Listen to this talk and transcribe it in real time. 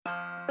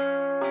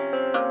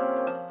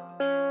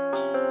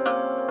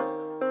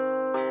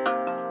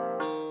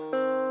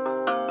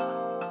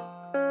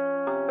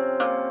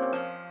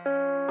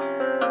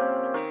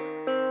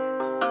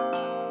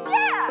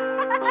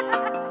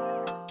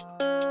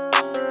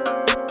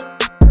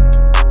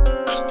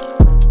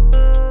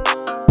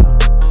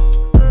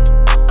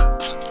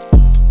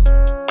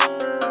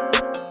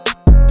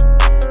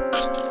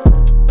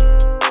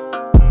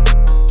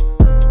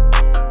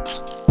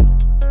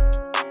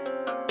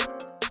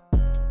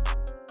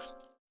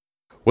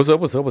What's up?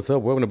 What's up? What's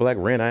up? Welcome to Black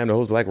Rant. I am the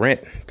host, Black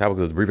Rant. Topic of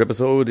this brief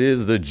episode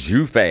is the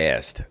Jew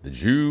Fast. The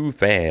Jew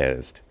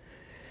Fast.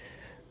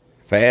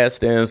 FAST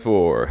stands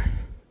for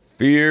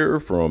Fear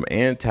from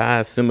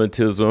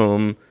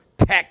Anti-Semitism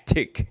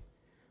Tactic.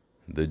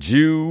 The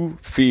Jew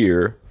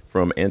Fear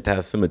from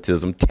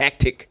Anti-Semitism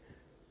Tactic.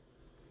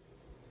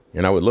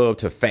 And I would love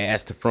to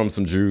fast from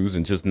some Jews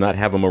and just not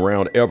have them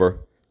around ever.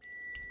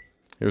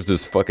 There's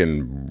this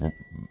fucking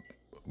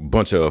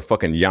bunch of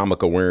fucking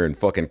yarmulke wearing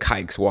fucking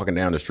kikes walking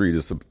down the street.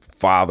 It's a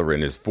father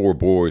and his four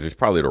boys. It's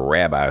probably the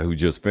rabbi who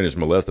just finished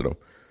molesting them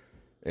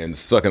and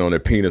sucking on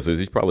their penises.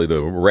 He's probably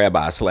the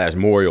rabbi /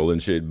 Morial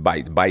and shit.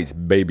 Bites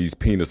babies'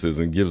 penises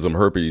and gives them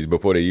herpes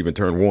before they even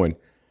turn one.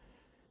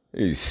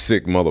 These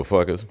sick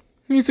motherfuckers.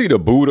 You see the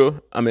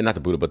Buddha. I mean, not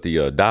the Buddha, but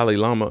the Dalai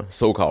Lama,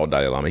 so-called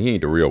Dalai Lama. He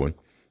ain't the real one.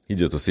 He's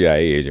just a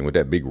CIA agent with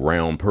that big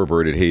round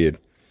perverted head.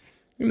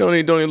 You know,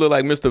 they don't even look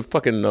like Mr.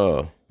 fucking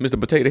Mr.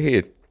 Potato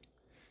Head.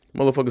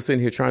 Motherfucker sitting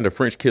here trying to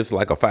French kiss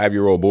like a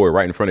 5-year-old boy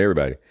right in front of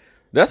everybody.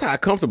 That's how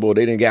comfortable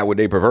they didn't get with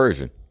their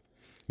perversion.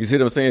 You see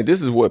what I'm saying?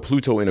 This is what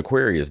Pluto in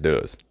Aquarius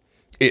does.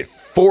 It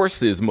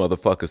forces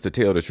motherfuckers to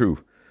tell the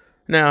truth.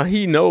 Now,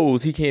 he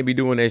knows he can't be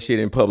doing that shit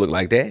in public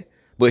like that,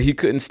 but he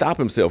couldn't stop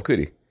himself, could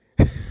he?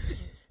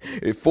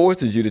 It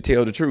forces you to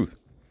tell the truth.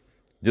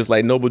 Just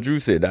like Noble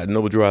Drew said,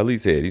 Noble Drew Ali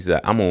said, he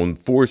said, I'm going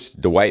to force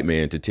the white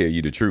man to tell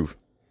you the truth.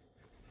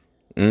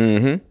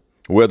 Mm-hmm.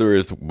 Whether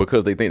it's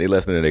because they think they're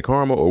less than their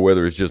karma or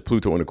whether it's just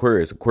Pluto and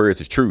Aquarius.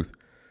 Aquarius is truth.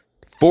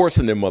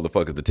 Forcing them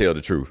motherfuckers to tell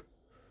the truth.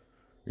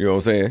 You know what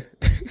I'm saying?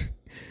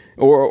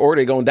 or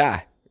they gonna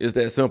die. It's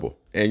that simple.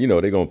 And, you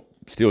know, they're gonna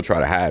still try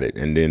to hide it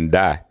and then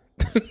die.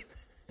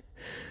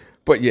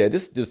 But yeah,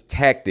 this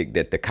tactic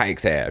that the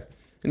kikes have.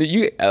 And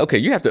you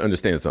have to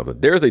understand something.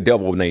 There's a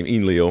devil named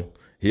Enlil.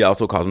 He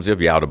also calls himself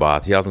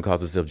Yaldabaoth. He also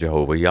calls himself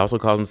Jehovah. He also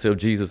calls himself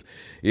Jesus.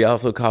 He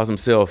also calls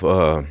himself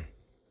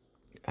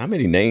how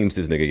many names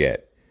this nigga got?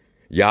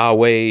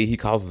 Yahweh. He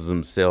calls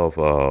himself,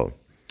 but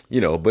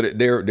they're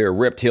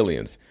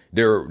reptilians.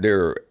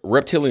 They're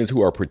reptilians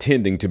who are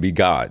pretending to be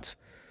gods.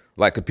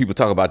 Like the people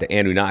talk about the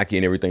Anunnaki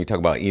and everything, talk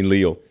about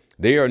Enlil.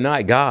 They are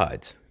not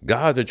gods.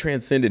 Gods are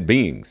transcendent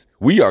beings.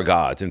 We are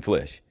gods in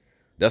flesh.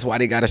 That's why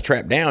they got us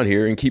trapped down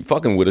here and keep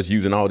fucking with us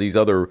using all these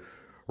other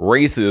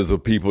races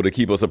of people to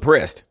keep us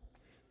oppressed.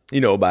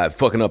 You know, by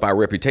fucking up our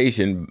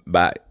reputation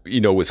by,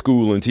 with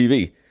school and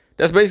TV.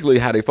 That's basically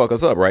how they fuck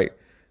us up, right?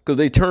 Because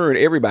they turn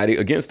everybody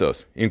against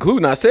us,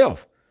 including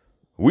ourselves.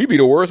 We be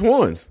the worst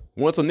ones.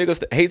 Once a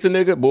nigga hates a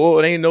nigga,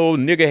 boy, it ain't no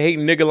nigga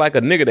hating nigga like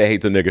a nigga that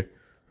hates a nigga.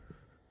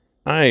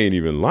 I ain't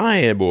even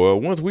lying, boy.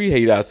 Once we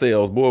hate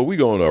ourselves, boy, we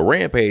go on a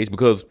rampage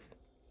because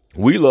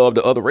we love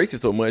the other races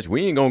so much,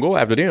 we ain't gonna go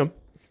after them.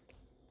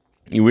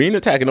 We ain't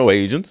attacking no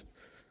Asians.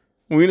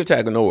 We ain't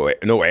attacking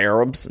no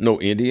Arabs, no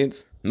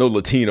Indians, no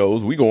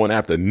Latinos. We going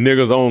after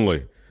niggas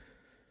only.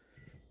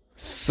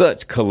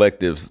 Such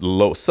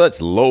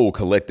low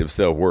collective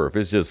self-worth.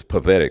 It's just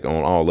pathetic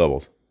on all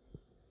levels.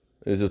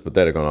 And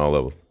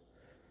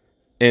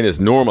it's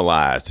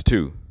normalized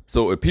too.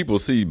 So if people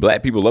see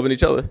black people loving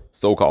each other,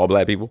 so-called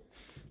black people,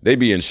 they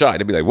be in shock.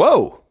 They be like,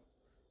 whoa.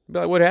 Be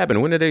like, what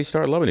happened? When did they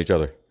start loving each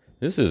other?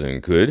 This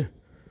isn't good.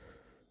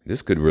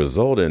 This could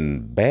result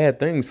in bad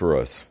things for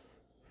us.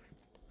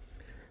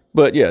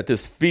 But yeah,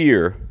 this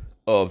fear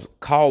of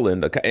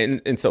calling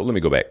and so let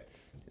me go back.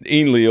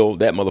 Enlil,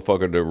 that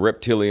motherfucker, the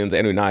reptilians,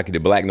 Anunnaki,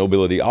 the black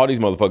nobility, all these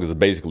motherfuckers are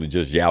basically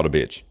just Yalda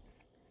bitch,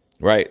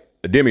 right?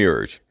 A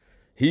demiurge.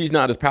 He's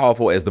not as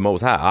powerful as the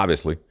Most High,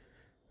 obviously,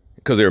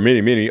 because there are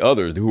many, many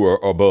others who are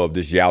above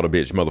this Yalda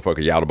bitch motherfucker,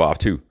 Yaldabaoth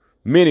too.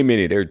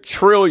 Many. There are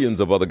trillions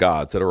of other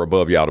gods that are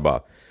above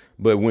Yaldabaoth.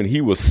 But when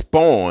he was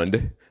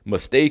spawned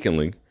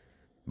mistakenly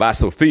by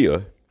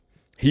Sophia,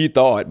 he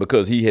thought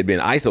because he had been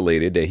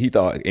isolated that he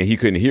thought, and he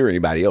couldn't hear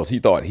anybody else, he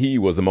thought he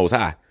was the Most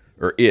High.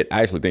 Or it.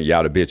 I actually think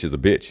Yalda bitch is a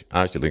bitch.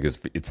 I actually think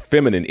it's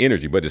feminine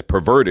energy, but it's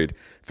perverted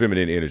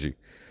feminine energy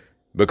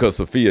because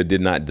Sophia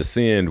did not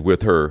descend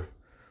with her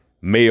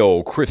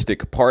male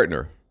Christic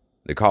partner.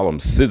 They call them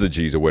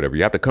syzygies or whatever.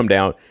 You have to come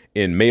down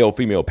in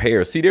male-female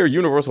pairs. See, there are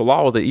universal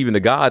laws that even the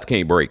gods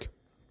can't break.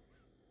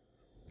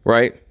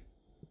 Right?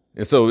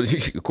 And so,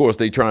 of course,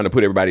 they trying to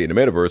put everybody in the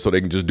metaverse so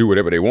they can just do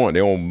whatever they want.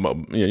 They don't,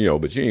 but you ain't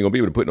going to be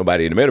able to put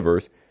nobody in the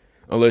metaverse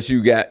unless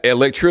you got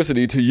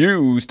electricity to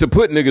use to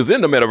put niggas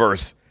in the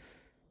metaverse.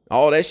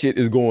 All that shit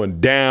is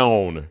going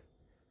down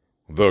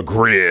the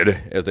grid,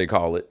 as they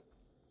call it.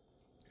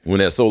 When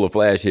that solar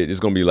flash hit, it's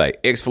going to be like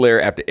X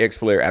flare after X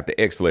flare after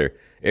X flare.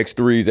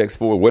 X3s,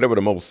 X4, whatever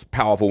the most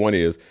powerful one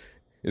is.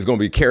 It's going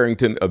to be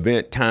Carrington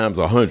event times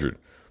 100.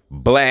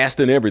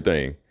 Blasting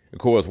everything. Of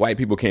course, white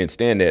people can't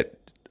stand that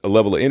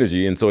level of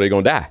energy, and so they're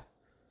going to die.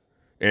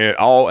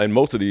 And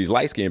most of these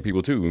light-skinned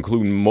people, too,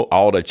 including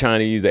all the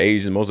Chinese, the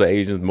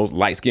Asians, most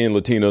light-skinned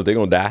Latinos, they're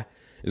going to die.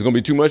 It's going to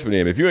be too much for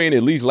them. If you ain't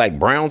at least like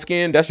brown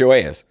skin, that's your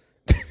ass.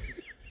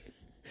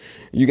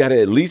 You got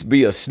to at least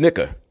be a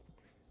snicker.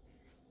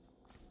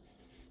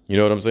 You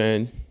know what I'm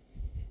saying?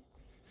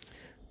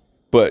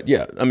 But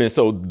yeah, I mean,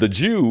 so the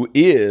Jew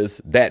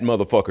is that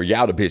motherfucker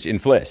Yowda bitch in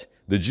flesh.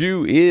 The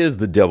Jew is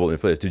the devil in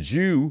flesh. The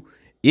Jew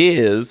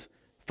is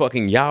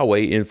fucking Yahweh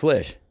in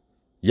flesh.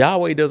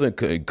 Yahweh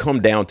doesn't come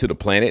down to the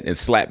planet and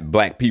slap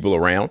black people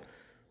around.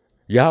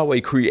 Yahweh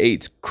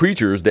creates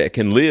creatures that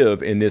can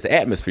live in this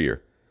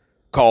atmosphere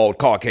called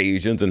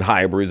Caucasians and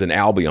hybrids and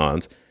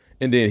Albions.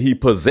 And then he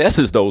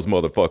possesses those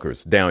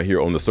motherfuckers down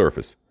here on the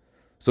surface.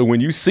 So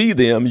when you see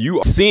them, you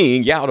are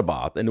seeing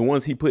Yaldabaoth, and the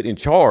ones he put in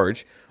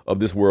charge of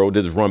this world that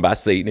is run by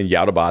Satan, and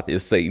Yaldabaoth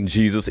is Satan.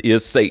 Jesus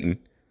is Satan,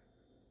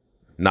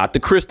 not the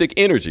Christic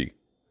energy,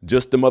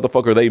 just the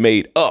motherfucker they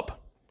made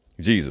up,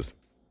 Jesus.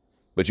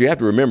 But you have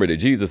to remember that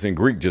Jesus in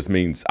Greek just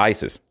means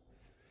Isis.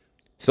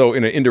 So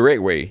in an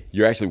indirect way,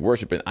 you're actually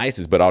worshiping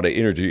Isis, but all that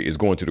energy is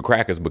going to the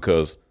crackers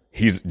because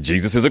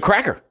Jesus is a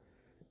cracker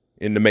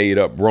in the made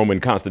up Roman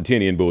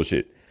Constantinian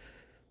bullshit.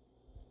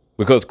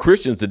 Because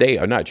Christians today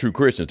are not true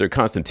Christians. They're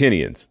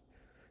Constantinians.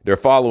 They're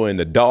following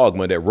the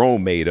dogma that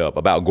Rome made up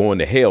about going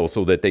to hell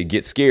so that they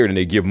get scared and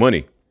they give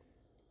money.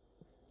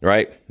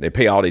 Right? They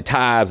pay all their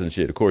tithes and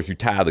shit. Of course, you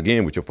tithe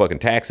again with your fucking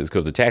taxes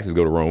because the taxes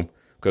go to Rome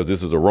because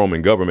this is a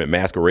Roman government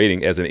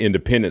masquerading as an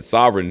independent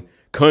sovereign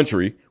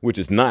country, which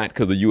is not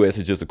because the U.S.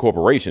 is just a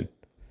corporation.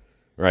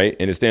 Right?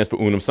 And it stands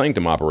for Unum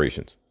Sanctum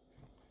Operations.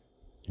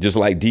 Just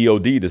like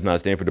DOD does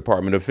not stand for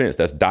Department of Defense.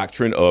 That's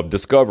Doctrine of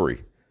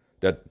Discovery.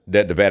 That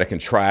the Vatican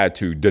tried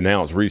to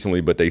denounce recently,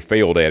 but they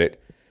failed at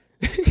it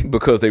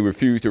because they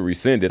refused to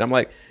rescind it. I'm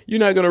like, you're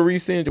not going to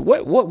rescind it.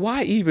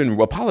 Why even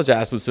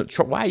apologize for some,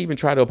 why even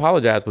try to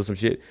apologize for some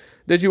shit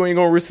that you ain't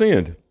going to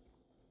rescind?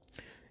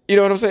 You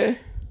know what I'm saying?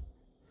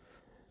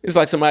 It's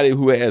like somebody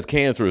who has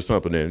cancer or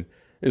something. And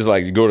it's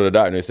like you go to the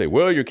doctor and they say,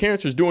 well, your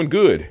cancer is doing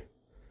good.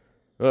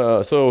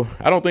 So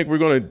I don't think we're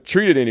going to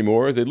treat it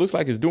anymore. It looks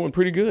like it's doing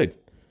pretty good.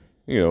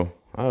 You know,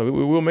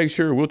 we'll make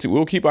sure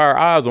we'll keep our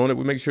eyes on it.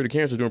 We'll make sure the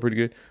cancer's doing pretty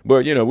good.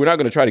 But, you know, we're not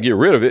going to try to get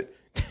rid of it.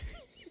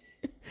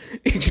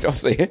 You know what I'm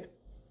saying?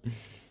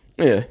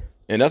 Yeah.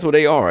 And that's what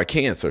they are, a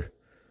cancer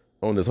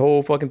on this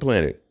whole fucking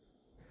planet.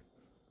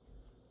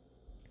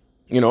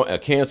 You know, a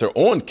cancer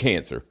on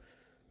cancer.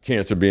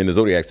 Cancer being the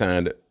zodiac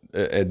sign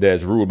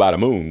that's ruled by the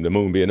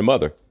moon being the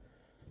mother.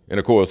 And,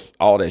 of course,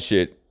 all that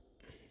shit,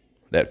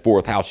 that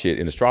fourth house shit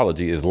in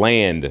astrology is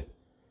land.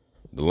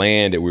 The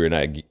land that we're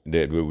not,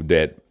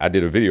 that I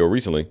did a video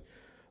recently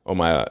on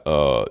my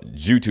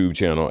YouTube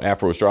channel,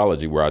 Afro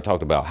Astrology, where I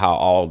talked about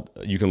how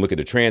you can look at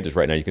the transits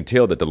right now. You can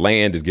tell that the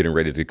land is getting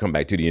ready to come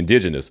back to the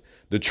indigenous,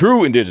 the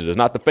true indigenous,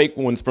 not the fake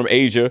ones from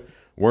Asia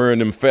wearing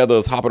them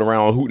feathers, hopping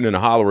around, hooting and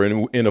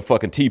hollering in a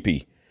fucking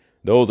teepee.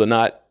 Those are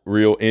not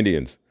real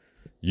Indians.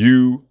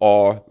 You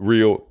are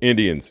real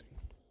Indians.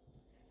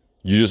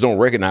 You just don't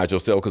recognize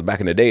yourself because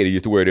back in the day, they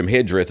used to wear them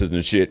headdresses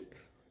and shit.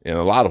 And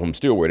a lot of them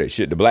still wear that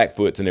shit. The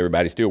Blackfoots and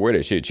everybody still wear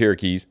that shit.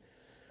 Cherokees.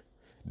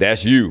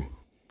 That's you.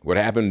 What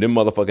happened? Them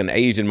motherfucking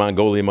Asian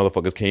Mongolian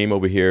motherfuckers came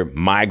over here,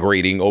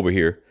 migrating over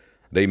here.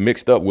 They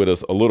mixed up with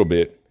us a little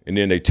bit. And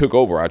then they took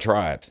over our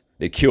tribes.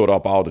 They killed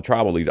off all the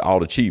tribal leaders, all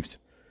the chiefs.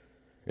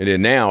 And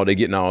then now they're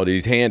getting all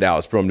these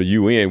handouts from the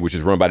UN, which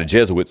is run by the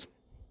Jesuits.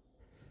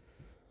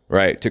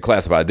 Right? To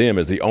classify them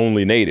as the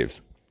only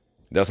natives.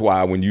 That's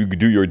why when you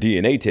do your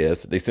DNA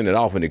test, they send it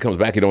off and it comes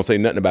back. It don't say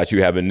nothing about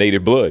you having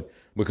native blood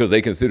because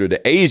they consider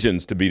the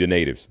Asians to be the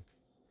natives.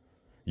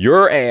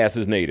 Your ass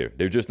is native.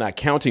 They're just not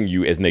counting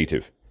you as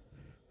native.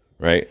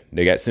 Right?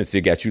 Since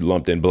they got you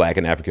lumped in black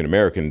and African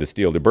American to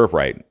steal the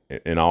birthright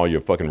and all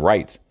your fucking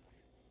rights.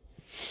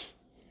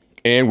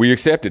 And we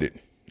accepted it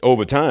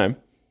over time.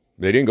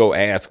 They didn't go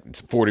ask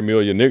 40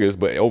 million niggas,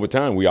 but over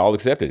time we all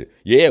accepted it.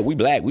 Yeah, we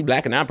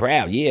black and I'm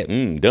proud. Yeah,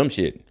 dumb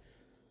shit.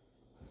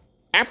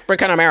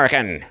 African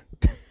American.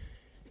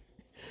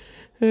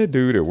 That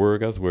dude at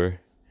work, I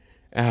swear.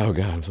 Oh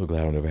God, I'm so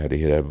glad I don't ever have to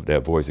hear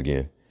that voice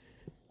again.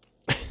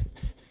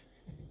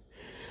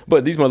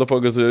 But these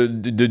motherfuckers,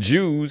 the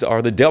Jews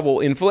are the devil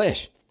in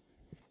flesh.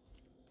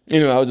 You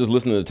know, I was just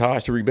listening to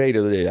Taj Tariq Bey the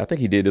other day. I think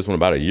he did this one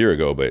about a year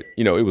ago, but,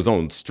 you know, it was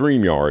on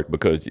StreamYard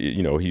because,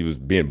 you know, he was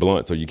being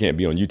blunt. So you can't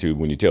be on YouTube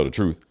when you tell the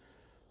truth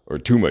or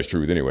too much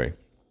truth anyway.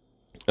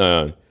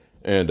 Yeah,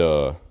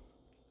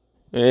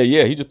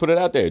 he just put it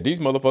out there. These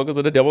motherfuckers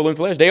are the devil in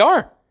flesh. They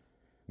are.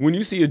 When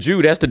you see a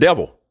Jew, that's the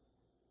devil.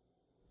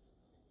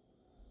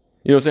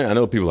 You know what I'm saying? I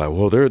know people are like,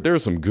 well, there are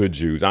some good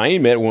Jews. I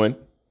ain't met one.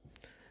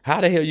 How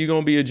the hell you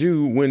going to be a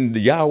Jew when the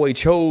Yahweh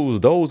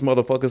chose those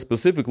motherfuckers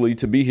specifically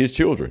to be his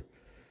children?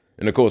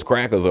 And of course,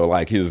 crackers are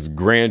like his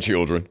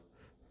grandchildren.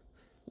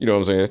 You know what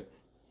I'm saying?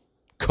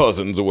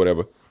 Cousins or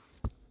whatever.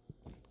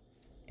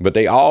 But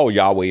they all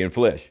Yahweh in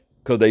flesh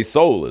because they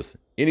soulless.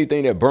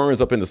 Anything that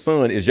burns up in the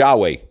sun is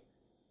Yahweh.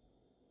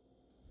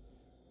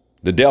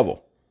 The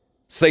devil,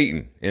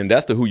 Satan. And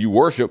that's who you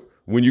worship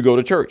when you go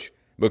to church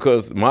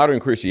because modern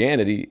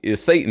Christianity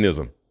is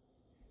Satanism.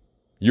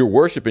 You're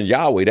worshiping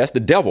Yahweh. That's the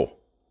devil.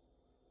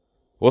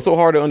 What's so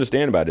hard to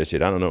understand about this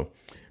shit? I don't know.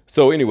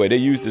 So anyway, they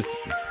use this.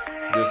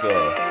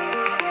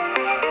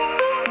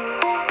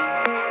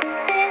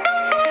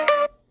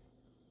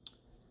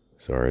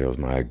 Sorry, that was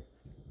my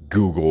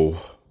Google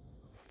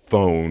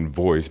phone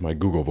voice, my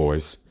Google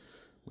voice.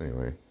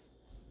 Anyway.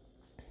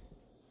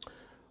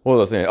 What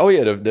was I saying? Oh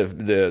yeah,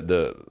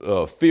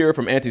 the fear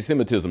from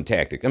anti-Semitism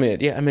tactic.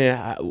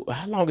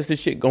 How long is this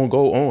shit gonna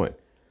go on?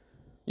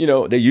 You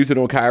know, they use it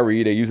on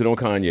Kyrie, they use it on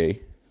Kanye.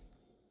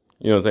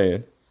 You know what I'm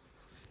saying?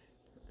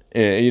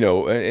 And you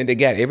know, and they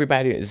got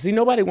everybody. See,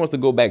 nobody wants to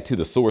go back to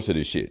the source of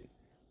this shit.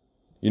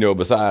 You know,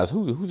 besides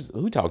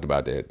who talked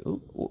about that?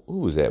 Who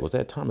was that? Was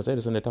that Thomas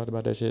Edison that talked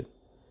about that shit?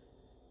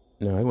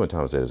 No, he wasn't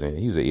Thomas Edison.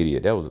 He was an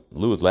idiot. That was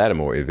Lewis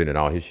Lattimore invented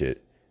all his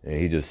shit, and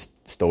he just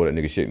stole that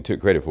nigga shit and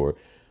took credit for it.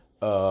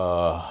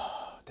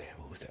 Damn,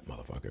 who's that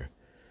motherfucker?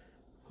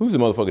 Who's the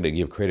motherfucker that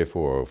give credit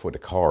for the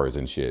cars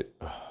and shit?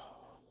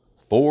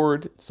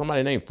 Ford?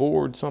 Somebody named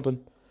Ford something?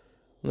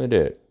 Like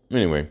that.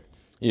 Anyway,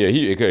 yeah,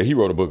 he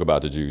wrote a book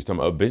about the Jews.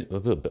 Talking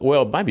about,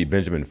 well, it might be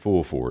Benjamin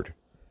Fulford.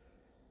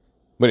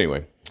 But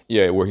anyway,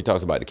 yeah, where he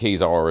talks about the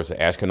Khazars, the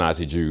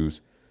Ashkenazi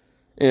Jews,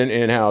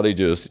 and how they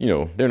just, you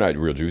know, they're not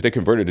real Jews. They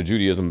converted to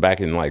Judaism back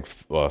in like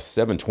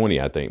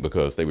 720, I think,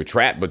 because they were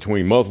trapped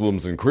between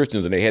Muslims and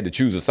Christians, and they had to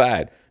choose a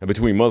side, and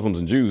between Muslims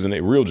and Jews, and they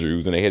real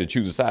Jews, and they had to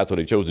choose a side, so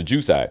they chose the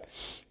Jew side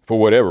for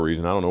whatever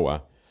reason. I don't know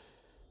why.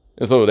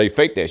 And so they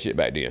faked that shit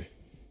back then.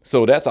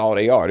 So that's all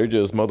they are. They're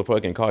just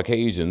motherfucking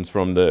Caucasians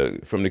from the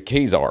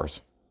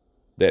Khazars,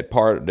 that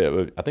part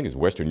that I think is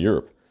Western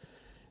Europe.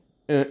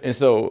 And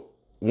so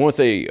once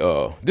they,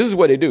 this is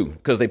what they do,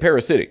 because they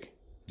parasitic.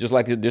 Just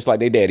like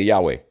they daddy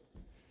Yahweh.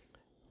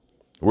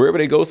 Wherever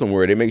they go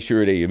somewhere, they make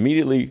sure they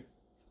immediately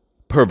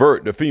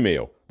pervert the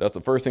female. That's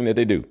the first thing that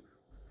they do.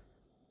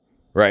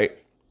 Right?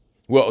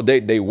 Well,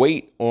 they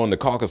wait on the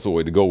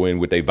Caucasoid to go in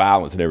with their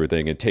violence and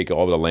everything and take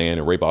all the land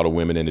and rape all the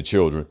women and the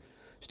children,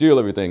 steal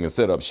everything and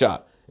set up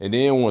shop. And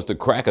then once the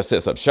cracker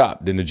sets up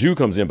shop, then the Jew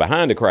comes in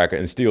behind the cracker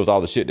and steals all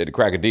the shit that the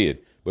cracker did.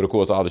 But of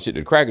course, all the shit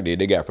that the cracker did,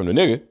 they got from the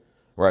nigger.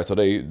 Right? So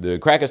the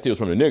cracker steals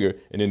from the nigger,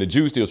 and then the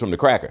Jew steals from the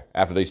cracker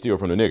after they steal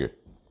from the nigger.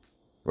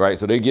 Right.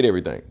 So they get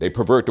everything. They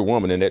pervert the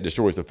woman, and that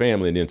destroys the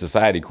family. And then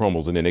society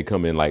crumbles, and then they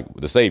come in like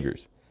the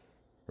saviors.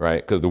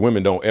 Right. Because the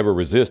women don't ever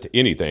resist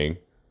anything.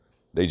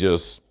 They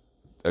just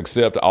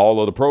accept all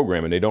of the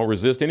programming. They don't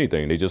resist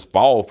anything. They just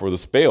fall for the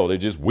spell. They're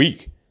just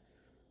weak.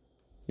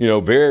 You know,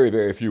 very,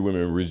 very few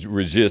women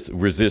resist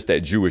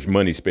that Jewish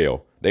money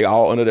spell. They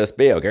all under that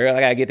spell. Girl, I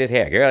got to get this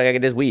hair. Girl, I got to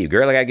get this weave.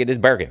 Girl, I got to get this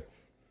Birkin.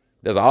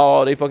 That's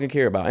all they fucking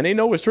care about. And they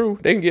know it's true.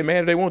 They can get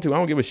mad if they want to. I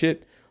don't give a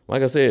shit.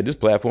 Like I said, this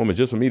platform is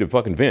just for me to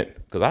fucking vent,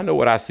 because I know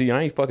what I see.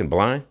 I ain't fucking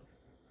blind.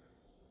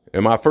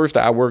 And my first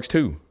eye works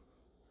too.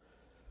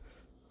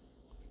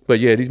 But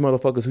yeah, these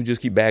motherfuckers who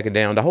just keep backing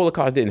down. The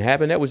Holocaust didn't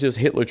happen. That was just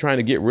Hitler trying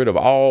to get rid of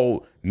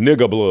all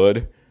nigger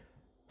blood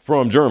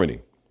from Germany.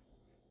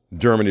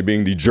 Germany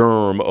being the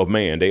germ of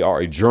man. They are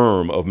a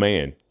germ of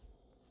man.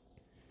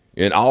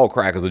 And all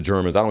crackers are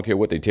Germans. I don't care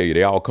what they tell you.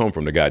 They all come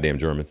from the goddamn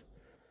Germans.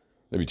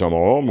 They be talking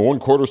about, oh, I'm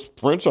 1/4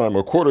 French, I'm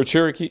 1/4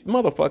 Cherokee.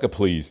 Motherfucker,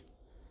 please.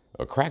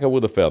 A cracker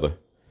with a feather.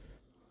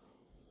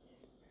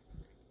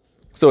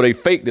 So they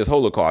fake this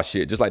Holocaust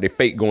shit, just like they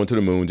fake going to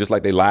the moon, just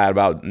like they lied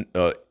about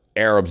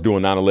Arabs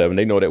doing 9/11.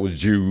 They know that was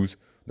Jews,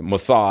 the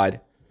Mossad.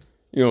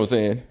 You know what I'm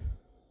saying?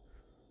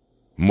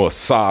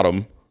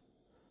 Mossadom.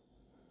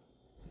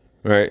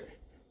 Right?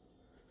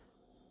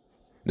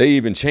 They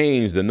even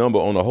changed the number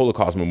on the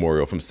Holocaust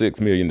memorial from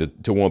 6 million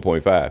to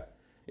 1.5.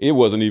 It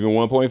wasn't even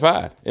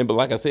 1.5. But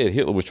like I said,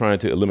 Hitler was trying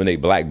to eliminate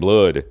black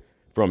blood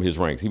from his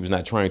ranks. He was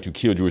not trying to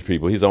kill Jewish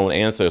people. His own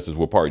ancestors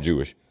were part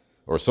Jewish,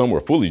 or some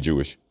were fully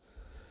Jewish.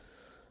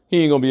 He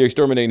ain't gonna be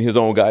exterminating his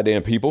own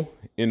goddamn people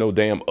in no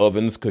damn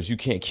ovens, because you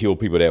can't kill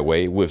people that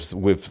way with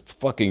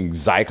fucking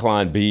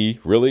Zyklon B.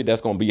 Really?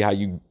 That's gonna be how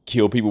you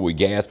kill people, with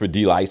gas for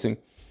delicing?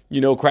 You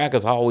know,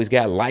 crackers always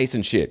got lice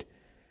and shit,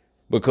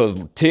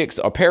 because ticks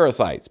are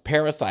parasites.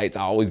 Parasites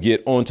always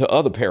get onto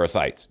other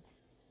parasites.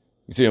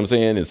 You see what I'm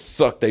saying? And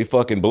suck they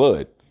fucking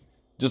blood.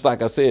 Just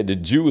like I said, the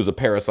Jew is a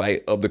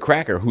parasite of the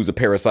cracker, who's a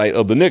parasite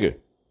of the nigger.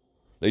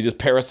 They just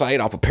parasite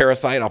off a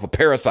parasite off a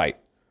parasite.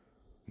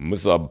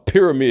 It's a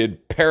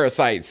pyramid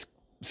parasite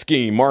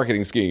scheme,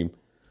 marketing scheme.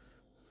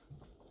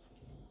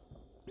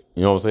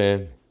 You know what I'm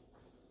saying?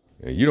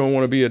 You don't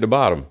want to be at the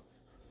bottom.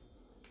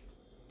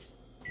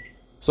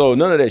 So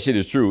none of that shit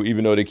is true,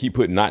 even though they keep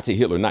putting Nazi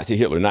Hitler, Nazi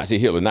Hitler, Nazi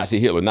Hitler, Nazi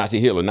Hitler, Nazi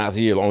Hitler,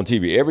 Nazi Hitler on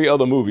TV. Every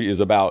other movie is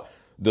about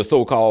the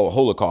so-called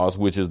Holocaust,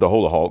 which is the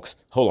hoax,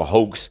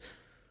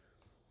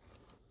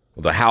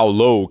 the how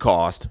low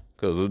cost,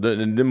 because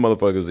them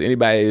motherfuckers,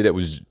 anybody that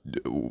was,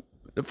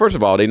 first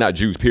of all, they not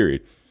Jews,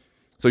 period.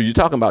 So you're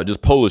talking about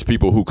just Polish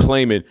people who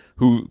claiming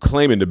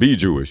to be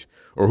Jewish,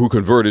 or who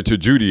converted to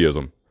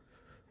Judaism,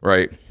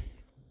 right?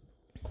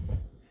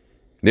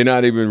 They're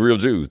not even real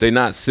Jews. They're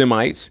not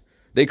Semites.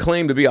 They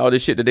claim to be all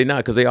this shit that they're not,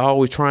 because they're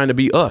always trying to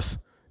be us.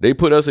 They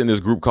put us in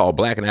this group called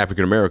Black and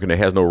African American that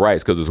has no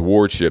rights because it's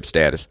wardship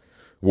status,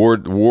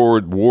 ward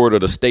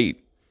of the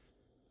state,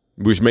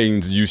 which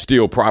means you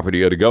steal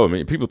property of the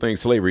government. People think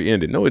slavery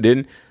ended. No, it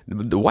didn't.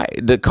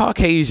 The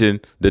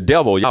Caucasian, the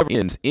devil,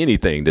 ends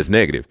anything that's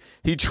negative.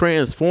 He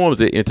transforms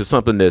it into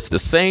something that's the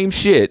same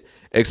shit,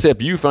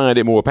 except you find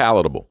it more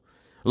palatable.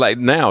 Like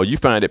now you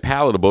find it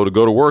palatable to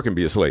go to work and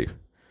be a slave.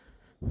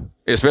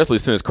 Especially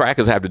since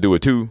crackers have to do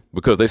it too,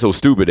 because they so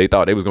stupid they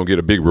thought they was gonna get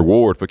a big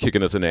reward for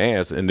kicking us in the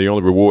ass, and the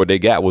only reward they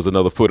got was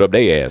another foot up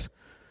their ass.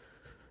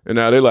 And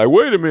now they're like,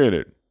 wait a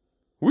minute,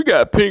 we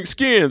got pink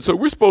skin, so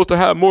we're supposed to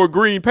have more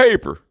green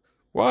paper.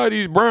 Why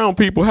these brown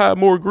people have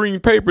more green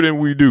paper than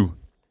we do?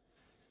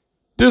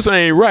 This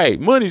ain't right.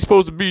 Money's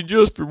supposed to be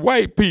just for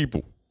white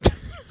people.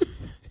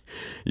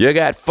 You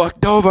got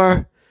fucked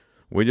over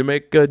when you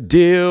make a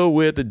deal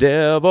with the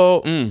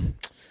devil.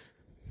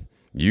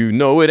 You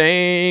know it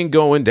ain't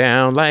going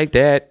down like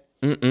that.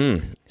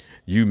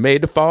 You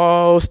made the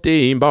false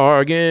steam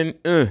bargain.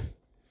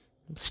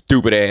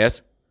 Stupid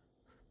ass.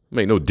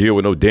 Make no deal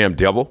with no damn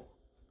devil.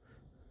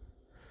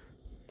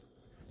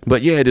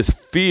 But yeah, this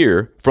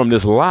fear from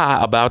this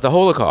lie about the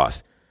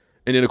Holocaust.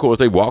 And then, of course,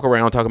 they walk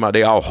around talking about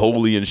they all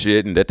holy and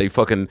shit and that they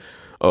fucking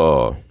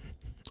are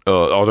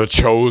the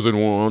chosen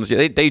ones.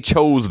 Yeah, they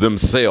chose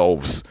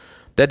themselves.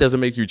 That doesn't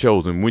make you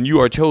chosen. When you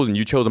are chosen,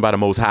 you're chosen by the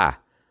Most High.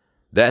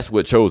 That's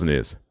what chosen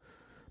is.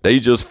 They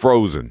just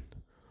frozen.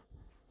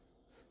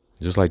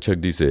 Just like Chuck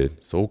D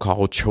said,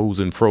 so-called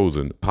chosen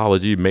frozen.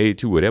 Apology made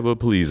to whatever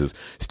pleases.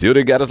 Still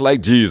they got us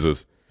like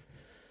Jesus.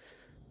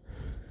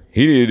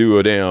 He need to do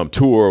a damn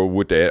tour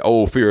with that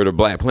old Fear of the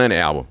Black Planet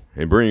album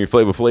and bring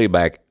Flavor Flav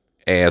back.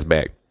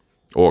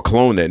 Or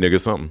clone that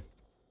nigga something.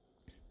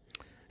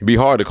 It'd be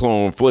hard to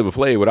clone Flavor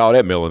Flav with all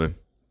that melanin,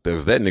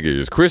 because that nigga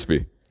is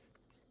crispy.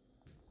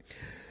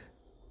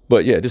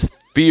 But yeah, this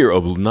fear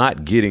of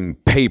not getting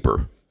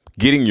paper,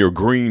 getting your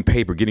green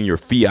paper, getting your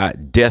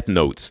fiat death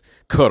notes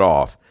cut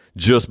off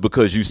just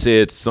because you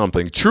said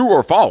something true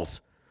or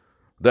false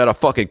that a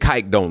fucking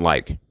kike don't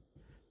like,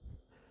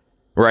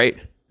 right?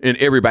 And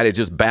everybody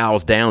just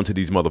bows down to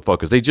these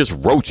motherfuckers. They just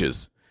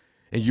roaches,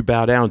 and you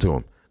bow down to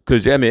them.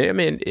 Cause I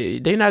mean,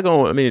 they not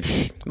gonna. I mean,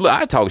 look,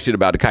 I talk shit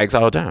about the kikes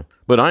all the time,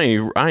 but I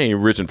ain't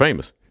rich and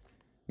famous.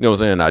 You know what I'm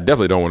saying? I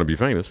definitely don't want to be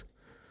famous.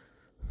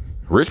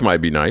 Rich might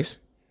be nice,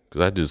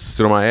 cause I just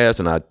sit on my ass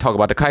and I talk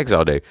about the kikes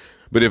all day.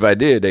 But if I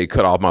did, they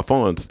cut off my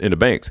funds in the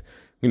banks.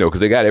 You know, cause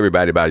they got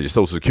everybody by your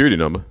social security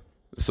number.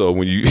 So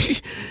when you,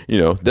 you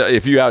know,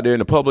 if you out there in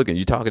the public and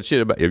you talking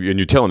shit about, and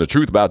you're telling the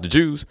truth about the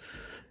Jews,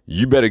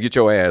 you better get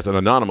your ass an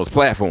anonymous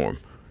platform,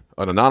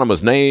 an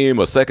anonymous name,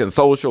 a second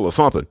social or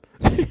something.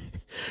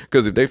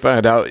 Because if they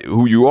find out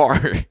who you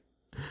are,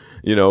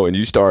 you know, and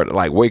you start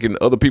like waking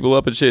other people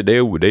up and shit,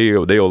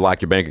 they'll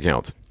lock your bank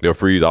accounts. They'll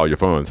freeze all your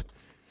funds.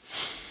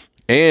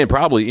 And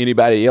probably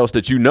anybody else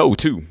that you know,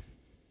 too.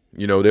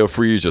 You know, they'll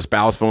freeze your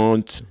spouse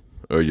funds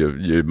or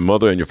your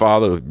mother and your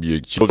father, your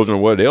children,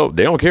 or whatever.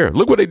 They don't care.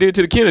 Look what they did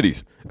to the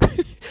Kennedys.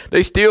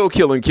 They still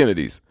killing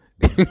Kennedys.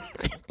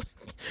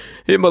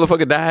 His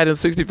motherfucker died in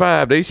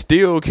 65. They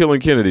still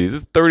killing Kennedys.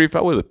 It's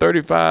 35, what is it,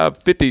 35,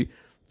 50,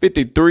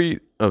 53.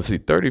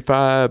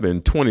 35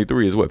 and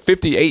 23 is what?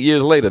 58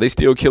 years later, they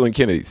still killing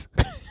Kennedys.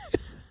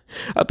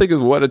 I think it's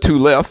one or two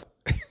left.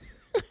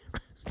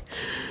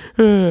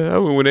 I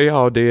mean, when they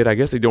all dead, I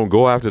guess they don't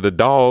go after the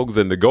dogs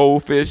and the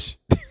goldfish.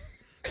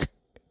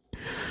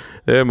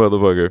 That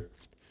motherfucker.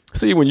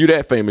 See, when you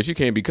that famous, you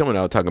can't be coming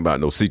out talking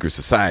about no secret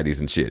societies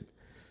and shit.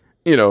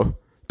 You know,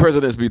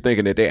 presidents be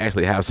thinking that they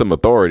actually have some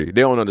authority.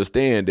 They don't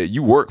understand that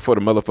you work for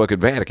the motherfucking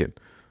Vatican.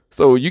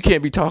 So you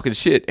can't be talking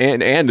shit,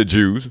 and the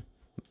Jews.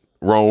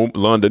 Rome,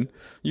 London.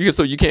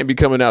 So you can't be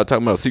coming out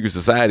talking about secret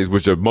societies,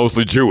 which are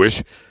mostly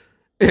Jewish,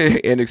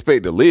 and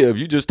expect to live.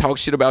 You just talk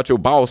shit about your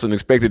boss and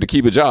expect it to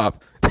keep a job.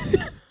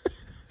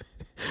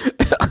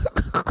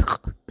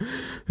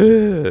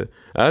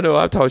 I know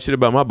I've talked shit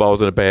about my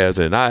boss in the past,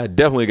 and I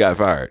definitely got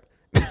fired.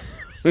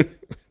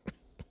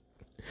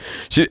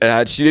 She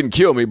didn't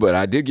kill me, but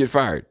I did get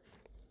fired.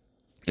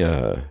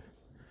 But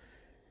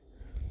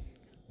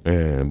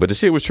the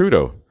shit was true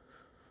though.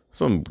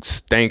 Some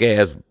stank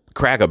ass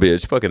cracker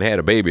bitch fucking had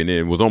a baby and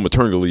then was on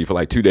maternity leave for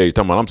like 2 days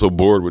talking about I'm so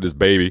bored with this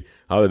baby.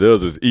 All it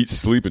does is eat,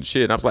 sleep, and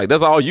shit. And I was like,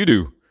 that's all you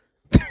do.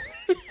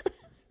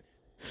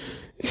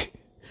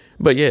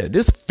 But yeah,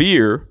 this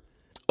fear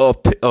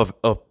of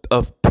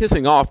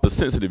pissing off the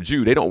sensitive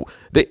Jew,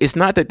 it's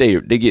not that they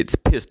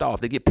get pissed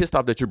off. They get pissed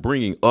off that you're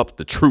bringing up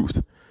the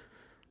truth.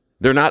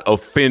 They're not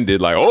offended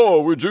like,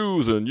 oh, we're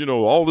Jews and, you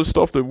know, all this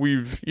stuff that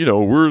we're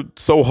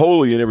so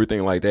holy and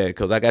everything like that.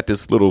 Because I got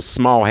this little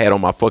small hat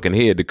on my fucking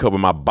head to cover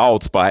my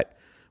bald spot,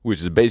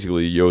 which is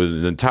basically your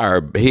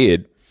entire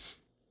head.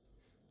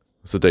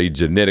 So they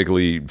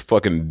genetically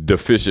fucking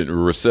deficient,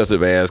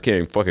 recessive ass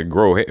can't fucking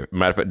grow hair.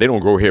 Matter of fact, they don't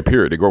grow hair,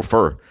 period. They grow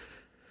fur.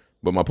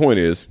 But my point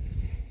is,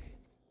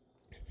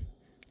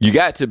 you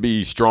got to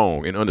be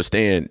strong and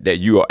understand that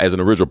you are as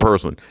an original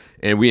person,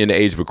 and we in the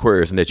age of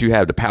Aquarius, and that you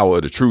have the power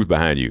of the truth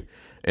behind you,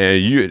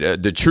 and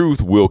the truth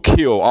will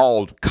kill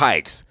all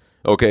kikes.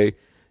 Okay,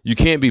 you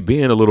can't be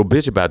being a little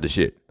bitch about the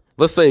shit.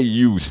 Let's say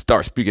you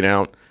start speaking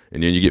out,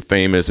 and then you get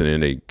famous, and then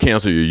they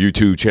cancel your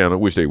YouTube channel,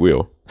 which they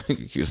will,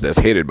 because that's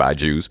hated by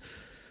Jews.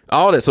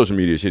 All that social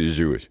media shit is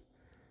Jewish,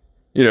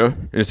 you know,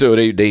 and so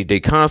they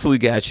constantly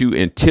got you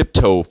in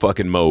tiptoe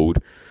fucking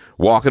mode,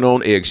 walking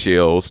on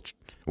eggshells.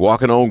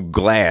 walking on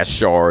glass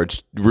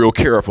shards real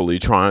carefully,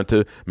 trying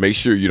to make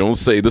sure you don't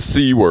say the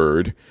C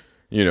word,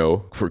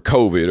 for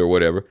COVID or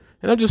whatever.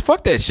 And I'm just,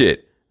 fuck that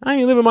shit. I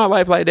ain't living my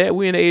life like that.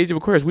 We in the age of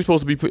Aquarius. We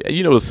supposed to be,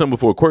 the symbol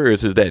for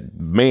Aquarius is that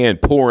man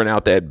pouring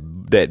out that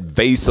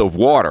vase of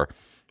water.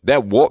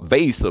 That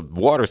vase of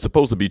water is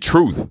supposed to be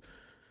truth.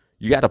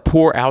 You got to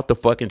pour out the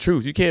fucking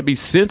truth. You can't be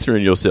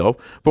censoring yourself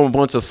from a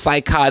bunch of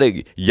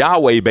psychotic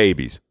Yahweh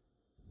babies,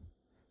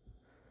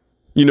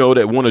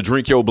 that want to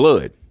drink your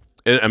blood.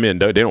 I mean,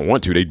 they don't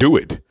want to. They do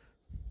it.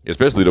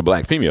 Especially the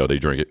black female, they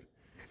drink it.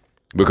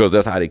 Because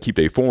that's how they keep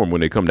their form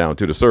when they come down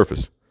to the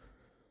surface.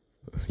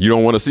 You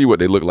don't want to see what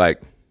they look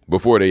like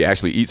before they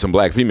actually eat some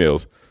black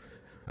females.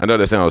 I know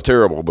that sounds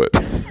terrible, but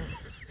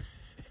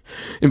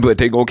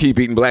they gonna keep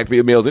eating black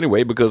females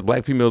anyway because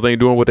black females ain't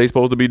doing what they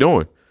supposed to be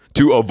doing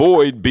to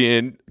avoid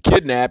being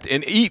kidnapped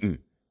and eaten.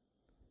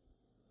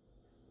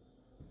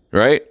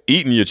 Right?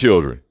 Eating your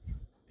children.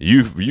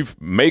 You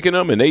making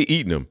them and they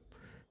eating them.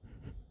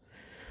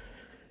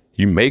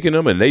 You making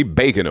them and they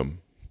baking them.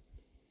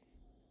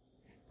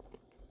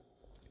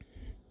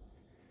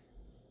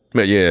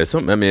 But yeah,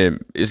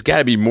 it's got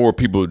to be more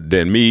people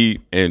than me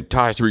and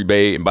Tashri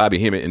Bey and Bobby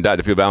Hemmett and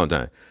Dr. Phil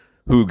Valentine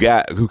who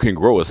can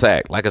grow a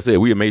sack. Like I said,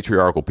 we are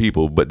matriarchal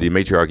people, but the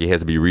matriarchy has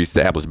to be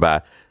reestablished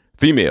by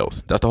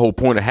females. That's the whole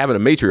point of having a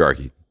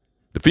matriarchy.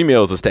 The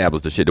females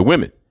establish the shit, the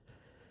women.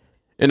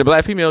 And the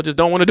black female just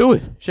don't want to do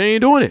it. She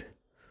ain't doing it.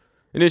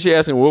 And then she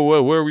asking,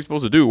 well, what are we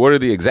supposed to do? What are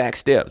the exact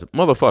steps?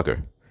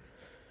 Motherfucker.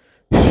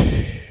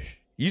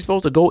 You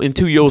supposed to go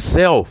into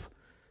yourself.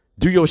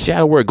 Do your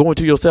shadow work. Go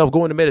into yourself.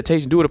 Go into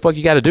meditation. Do what the fuck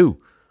you got to do.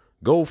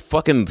 Go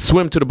fucking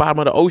swim to the bottom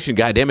of the ocean,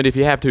 goddammit, if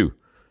you have to.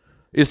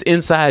 It's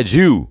inside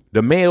you.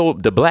 The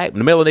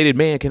melanated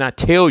man cannot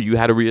tell you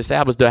how to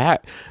reestablish the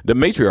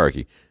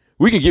matriarchy.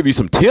 We can give you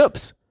some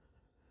tips,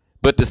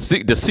 but the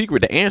secret,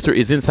 the answer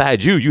is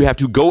inside you. You have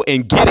to go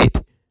and get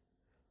it.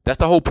 That's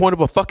the whole point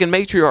of a fucking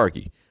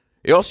matriarchy.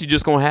 Else you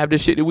just gonna have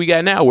this shit that we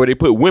got now where they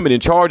put women in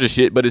charge of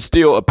shit, but it's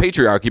still a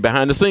patriarchy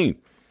behind the scene.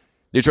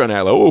 They're trying to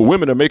act like, oh,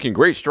 women are making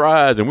great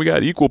strides and we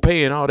got equal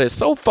pay and all that.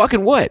 So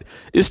fucking what?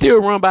 It's still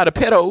run by the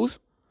pedos.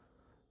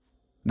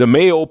 The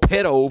male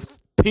pedo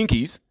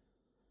pinkies.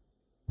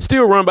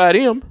 Still run by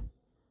them.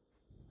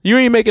 You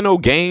ain't making no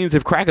gains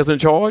if crackers in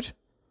charge.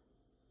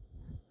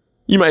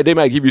 They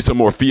might give you some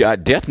more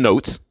fiat death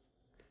notes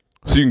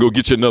so you can go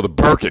get you another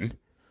Birkin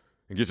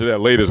and get you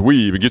that latest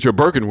weave and get your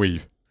Birkin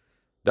weave.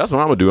 That's what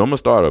I'm going to do. I'm going to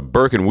start a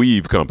Birkin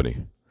weave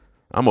company.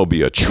 I'm going to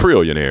be a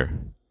trillionaire.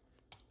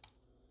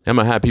 I'm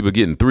going to have people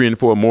getting 3 and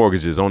 4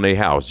 mortgages on their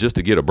house just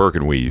to get a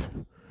Birkin weave.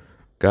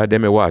 God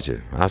damn it, watch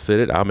it. I said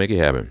it. I'll make it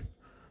happen.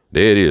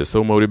 There it is.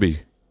 So mo to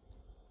be.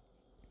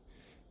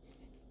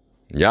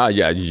 Yeah.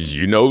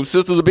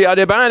 Sisters will be out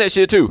there buying that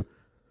shit too.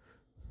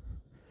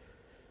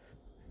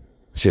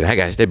 Shit,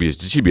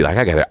 she'd be like,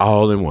 I got it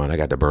all in one. I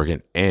got the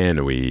Birkin and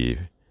the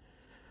weave.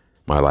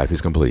 My life is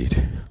complete.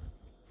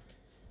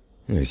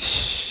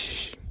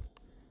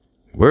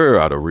 Where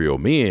are the real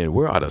men?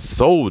 Where are the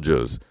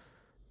soldiers?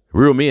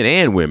 Real men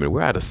and women.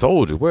 Where are the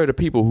soldiers? Where are the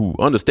people who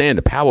understand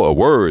the power of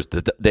words,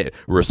 that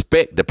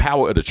respect the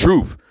power of the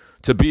truth,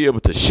 to be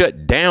able to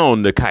shut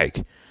down the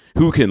kike,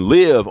 who can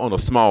live on a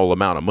small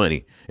amount of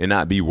money and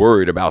not be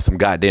worried about some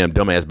goddamn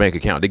dumbass bank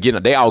account?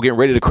 They all getting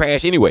ready to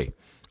crash anyway.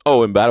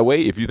 Oh, and by the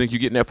way, if you think you're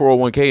getting that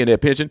 401k and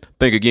that pension,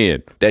 think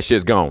again. That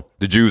shit's gone.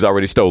 The Jews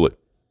already stole it.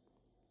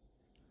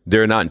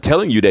 They're not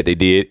telling you that they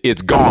did.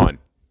 It's gone.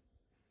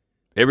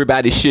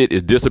 Everybody's shit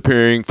is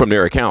disappearing from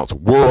their accounts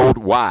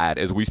worldwide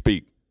as we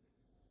speak.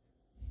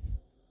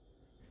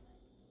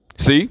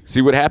 See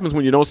what happens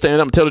when you don't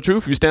stand up and tell the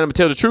truth? You stand up and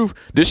tell the truth,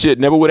 this shit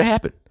never would have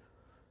happened.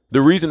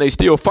 The reason they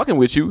still fucking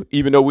with you,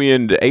 even though we're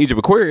in the age of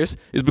Aquarius,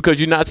 is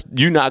because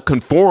you're not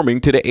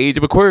conforming to the age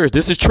of Aquarius.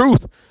 This is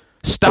truth.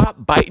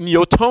 Stop biting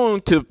your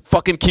tongue to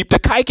fucking keep the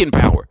kike in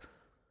power.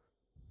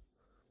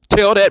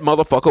 Tell that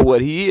motherfucker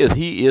what he is.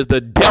 He is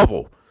the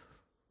devil.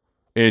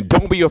 And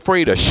don't be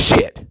afraid of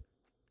shit.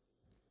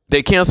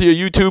 They cancel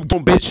your YouTube,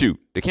 don't BitChute.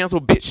 They cancel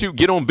BitChute,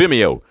 get on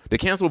Vimeo. They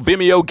cancel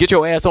Vimeo, get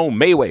your ass on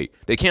Mayway.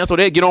 They cancel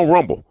that, get on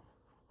Rumble.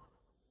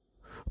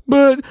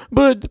 But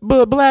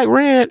Black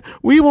Rant,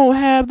 we won't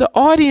have the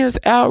audience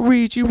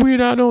outreach. We're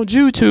not on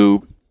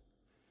YouTube.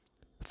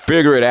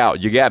 Figure it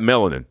out. You got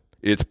melanin.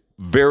 It's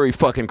very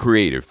fucking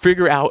creative.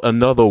 Figure out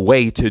another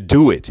way to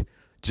do it.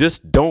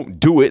 Just don't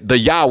do it the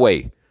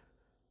Yahweh.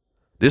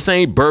 This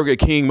ain't Burger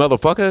King,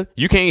 motherfucker.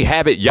 You can't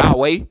have it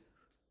Yahweh.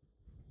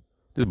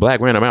 This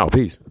Black Rant, I'm out.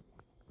 Peace.